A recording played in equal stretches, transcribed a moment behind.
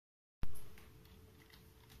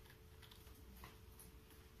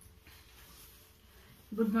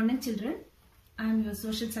Good morning children. I am your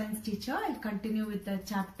social science teacher. I will continue with the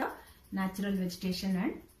chapter Natural Vegetation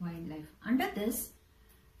and Wildlife. Under this,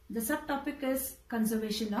 the subtopic is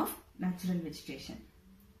Conservation of Natural Vegetation.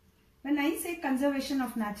 When I say Conservation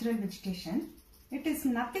of Natural Vegetation, it is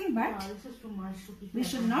nothing but we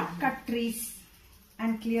should not cut trees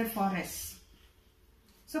and clear forests.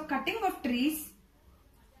 So cutting of trees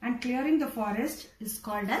and clearing the forest is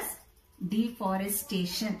called as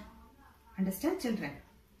deforestation. Understand children?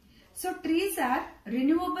 So trees are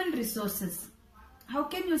renewable resources. How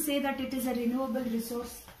can you say that it is a renewable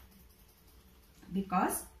resource?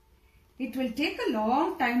 Because it will take a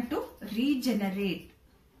long time to regenerate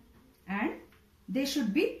and they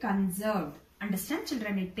should be conserved. Understand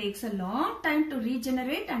children? It takes a long time to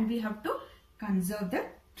regenerate and we have to conserve the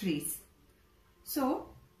trees. So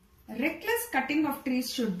reckless cutting of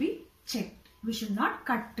trees should be checked. We should not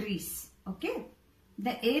cut trees. Okay.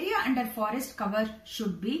 The area under forest cover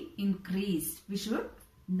should be increased. We should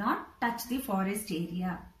not touch the forest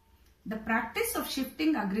area. The practice of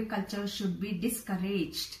shifting agriculture should be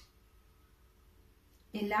discouraged.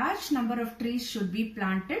 A large number of trees should be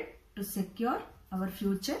planted to secure our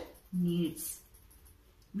future needs.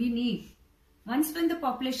 We need, once when the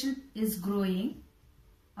population is growing,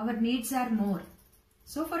 our needs are more.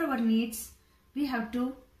 So for our needs, we have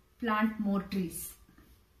to plant more trees.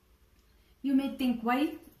 You may think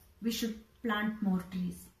why we should plant more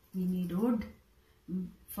trees. We need wood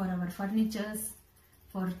for our furnitures,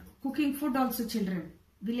 for cooking food also children.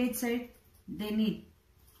 Village side they need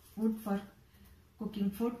wood for cooking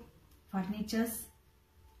food, furnitures,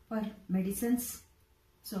 for medicines,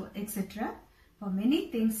 so etc. For many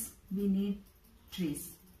things we need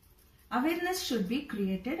trees. Awareness should be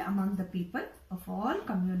created among the people of all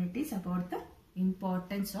communities about the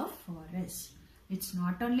importance of forests. It's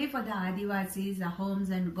not only for the Adivasis, the Ahoms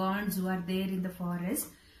and Gonds who are there in the forest.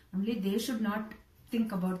 Only they should not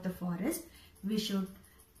think about the forest. We should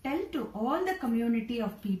tell to all the community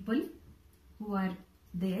of people who are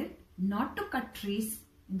there not to cut trees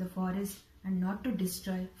in the forest and not to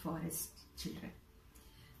destroy forest children.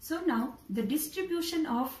 So now the distribution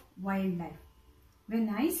of wildlife. When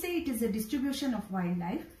I say it is a distribution of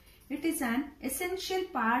wildlife, it is an essential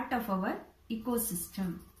part of our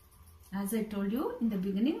ecosystem. As I told you in the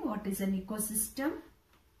beginning, what is an ecosystem?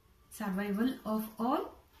 Survival of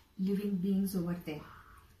all living beings over there.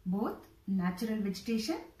 Both natural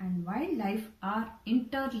vegetation and wildlife are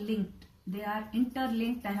interlinked. They are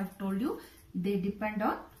interlinked, I have told you. They depend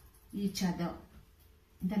on each other.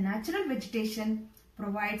 The natural vegetation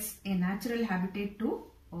provides a natural habitat to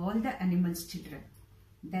all the animals, children.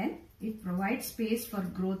 Then it provides space for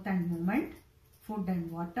growth and movement, food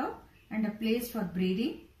and water, and a place for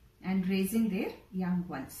breeding and raising their young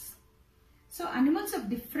ones. So animals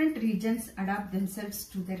of different regions adapt themselves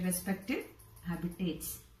to their respective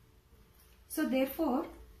habitats. So therefore,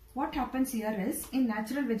 what happens here is, in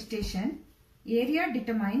natural vegetation, area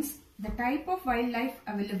determines the type of wildlife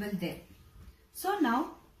available there. So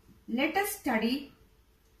now, let us study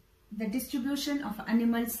the distribution of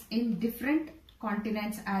animals in different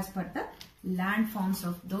continents as per the landforms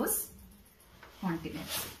of those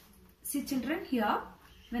continents. See children, here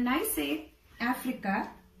when I say Africa,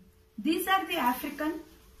 these are the African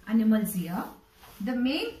animals here. The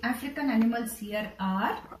main African animals here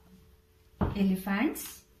are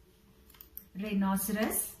elephants,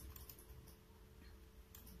 rhinoceros,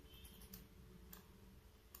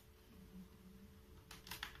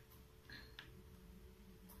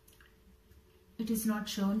 it is not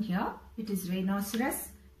shown here, it is rhinoceros,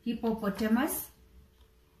 hippopotamus,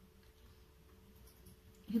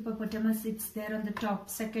 it's there on the top,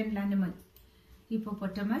 second animal,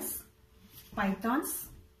 hippopotamus, pythons,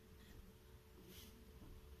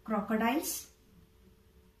 crocodiles,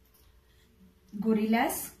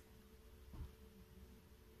 gorillas,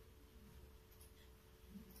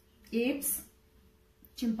 apes,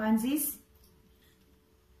 chimpanzees,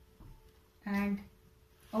 and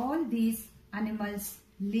all these animals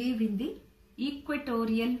live in the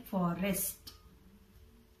equatorial forest.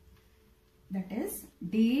 That is,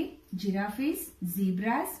 deer, giraffes,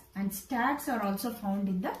 zebras and stags are also found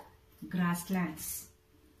in the grasslands.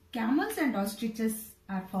 Camels and ostriches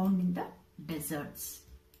are found in the deserts.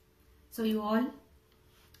 So you all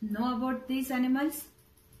know about these animals.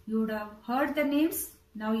 You would have heard the names.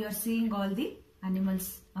 Now you are seeing all the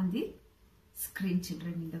animals on the screen,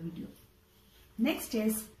 children, in the video. Next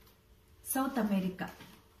is South America.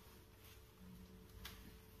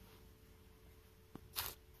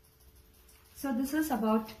 So this is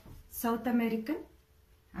about South American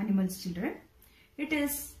animals, children. It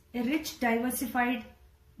is a rich, diversified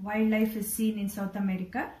wildlife is seen in South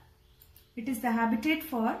America. It is the habitat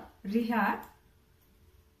for rihar.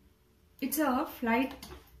 It's a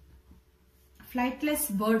flightless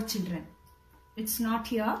bird, children. It's not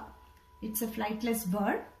here. It's a flightless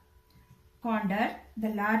bird. Condor, the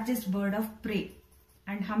largest bird of prey,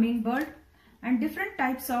 and hummingbird, and different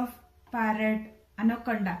types of parrot,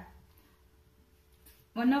 anaconda,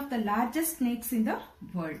 one of the largest snakes in the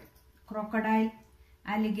world, crocodile,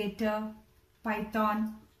 alligator,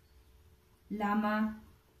 python, llama,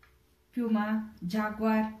 puma,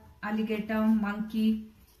 jaguar, alligator, monkey,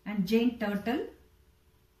 and giant turtle.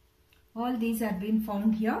 All these are being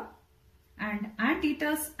found here. And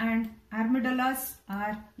anteaters and armadillos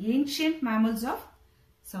are ancient mammals of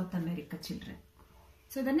South America, children.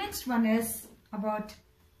 So the next one is about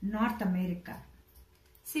North America.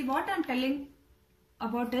 See, what I'm telling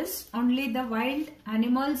about is only the wild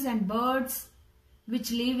animals and birds which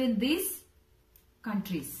live in these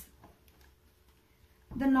countries.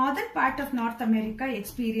 The northern part of North America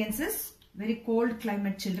experiences very cold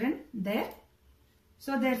climate, children, there.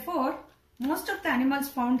 So therefore, most of the animals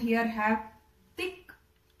found here have thick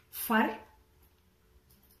fur.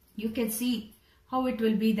 You can see how it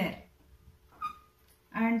will be there.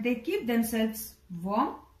 And they keep themselves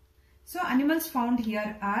warm. So animals found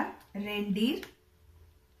here are reindeer,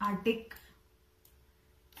 Arctic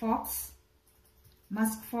fox,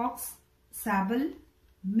 musk fox, sable,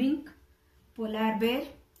 mink, polar bear,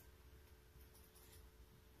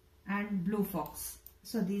 and blue fox.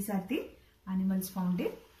 So these are the animals found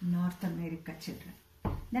in North America, children.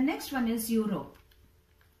 The next one is Europe.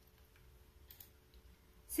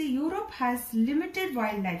 See, Europe has limited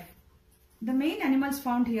wildlife. The main animals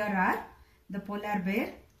found here are the polar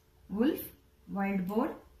bear, wolf, wild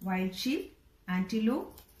boar, wild sheep,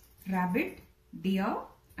 antelope, rabbit, deer,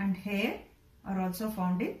 and hare are also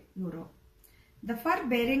found in Europe. The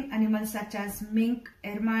fur-bearing animals such as mink,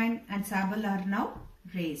 ermine, and sable are now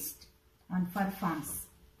raised on fur farms.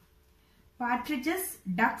 Partridges,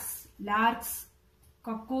 ducks, larks,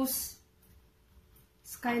 cuckoos,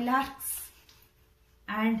 skylarks,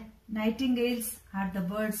 and nightingales are the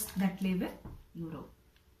birds that live in Europe.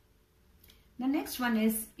 The next one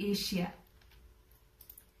is Asia.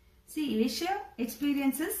 See, Asia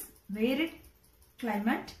experiences varied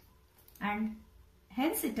climate and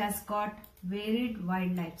hence it has got varied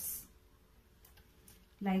wildlife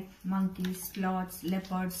like monkeys, sloths,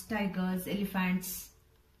 leopards, tigers, elephants,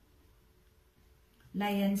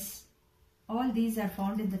 lions. All these are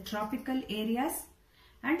found in the tropical areas,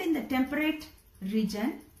 and in the temperate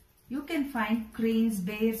region you can find cranes,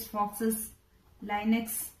 bears, foxes,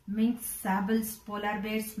 lynx, minks, sables, polar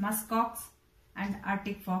bears, muskox, and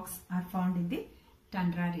Arctic fox are found in the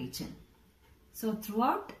tundra region. So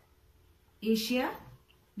throughout Asia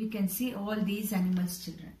we can see all these animals,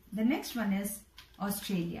 children. The next one is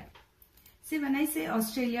Australia. See, when I say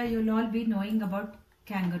Australia, you'll all be knowing about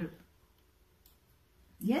kangaroo.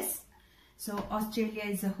 Yes, so Australia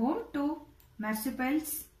is a home to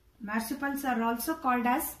marsupials. Marsupials are also called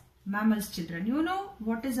as mammals, children. You know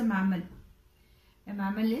what is a mammal? A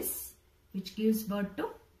mammal is which gives birth to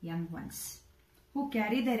young ones, who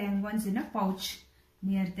carry their young ones in a pouch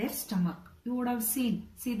near their stomach. You would have seen,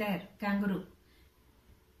 see there, kangaroo.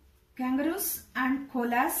 Kangaroos and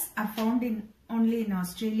koalas are found only in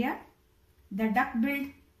Australia. The duck-billed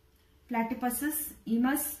platypuses,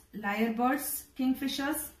 emus, lyrebirds,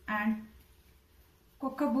 kingfishers, and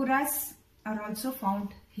kookaburras are also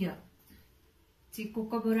found here. See,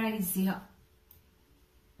 kookaburra is here.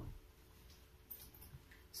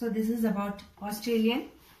 So this is about Australian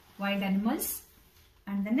wild animals.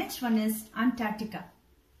 And the next one is Antarctica.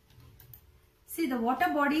 See, the water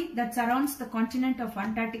body that surrounds the continent of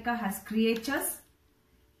Antarctica has creatures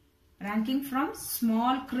ranking from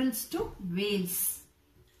small krills to whales.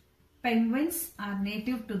 Penguins are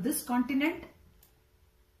native to this continent.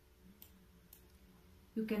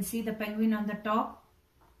 You can see the penguin on the top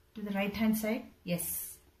to the right hand side.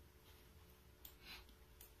 Yes.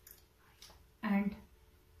 And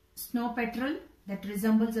snow petrel that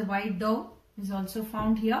resembles a white dove is also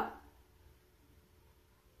found here.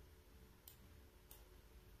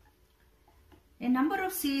 A number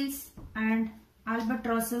of seals and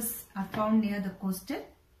albatrosses are found near the coastal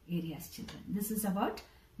areas, children. This is about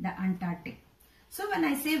the Antarctic. So when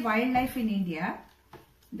I say wildlife in India,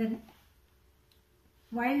 then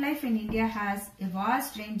wildlife in India has a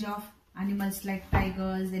vast range of animals like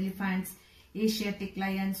tigers, elephants, Asiatic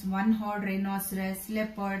lions, one-horned rhinoceros,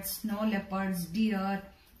 leopards, snow leopards, deer,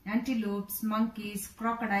 antelopes, monkeys,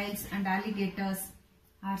 crocodiles, and alligators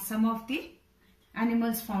are some of the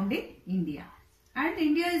animals found in India. And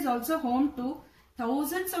India is also home to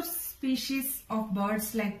thousands of species of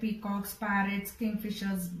birds like peacocks, parrots,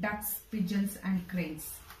 kingfishers, ducks, pigeons and cranes.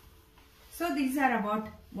 So these are about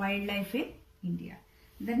wildlife in India.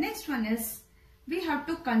 The next one is we have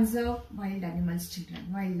to conserve wild animals, children,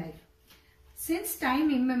 wildlife. Since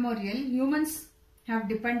time immemorial, humans have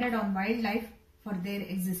depended on wildlife for their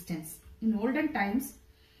existence. In olden times,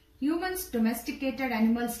 humans domesticated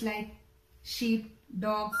animals like sheep,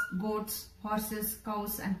 dogs, goats, horses,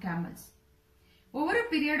 cows and camels. Over a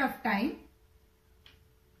period of time,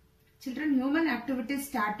 children, human activities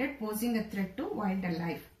started posing a threat to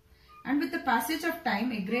wildlife. And with the passage of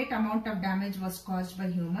time, a great amount of damage was caused by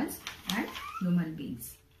humans and human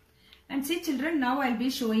beings. And see children, now I will be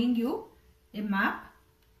showing you a map.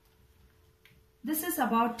 This is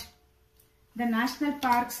about the national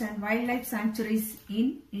parks and wildlife sanctuaries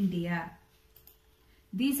in India.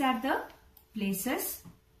 These are the places.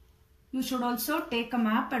 You should also take a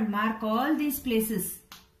map and mark all these places.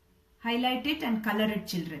 Highlight it and color it,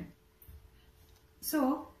 children.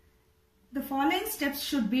 So, the following steps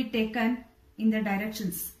should be taken in the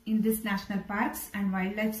directions in these national parks and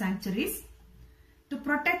wildlife sanctuaries to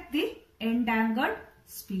protect the endangered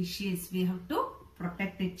species. We have to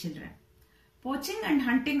protect it, children. Poaching and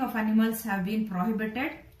hunting of animals have been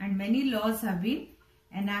prohibited and many laws have been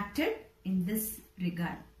enacted in this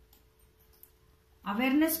regard.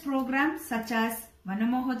 Awareness programs such as Vana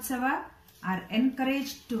Mahotsava are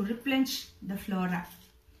encouraged to replenish the flora.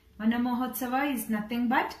 Vana Mahotsava is nothing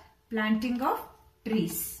but planting of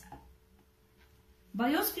trees.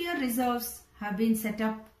 Biosphere reserves have been set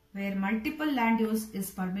up where multiple land use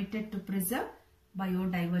is permitted to preserve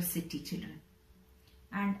biodiversity, children.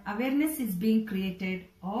 And awareness is being created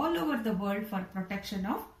all over the world for protection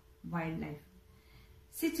of wildlife.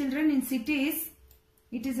 See children, in cities,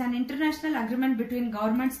 it is an international agreement between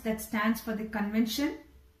governments that stands for the Convention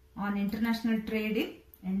on International Trade in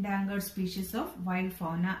Endangered Species of Wild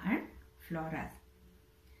Fauna and Flora.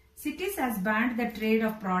 Cities has banned the trade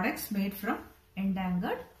of products made from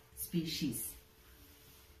endangered species.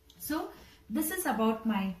 So, this is about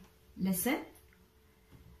my lesson.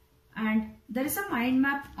 And there is a mind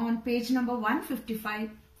map on page number 155.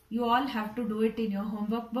 You all have to do it in your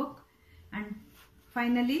homework book. And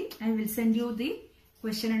finally, I will send you the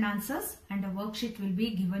question and answers and a worksheet will be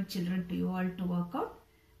given children to you all to work out.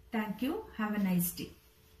 Thank you. Have a nice day.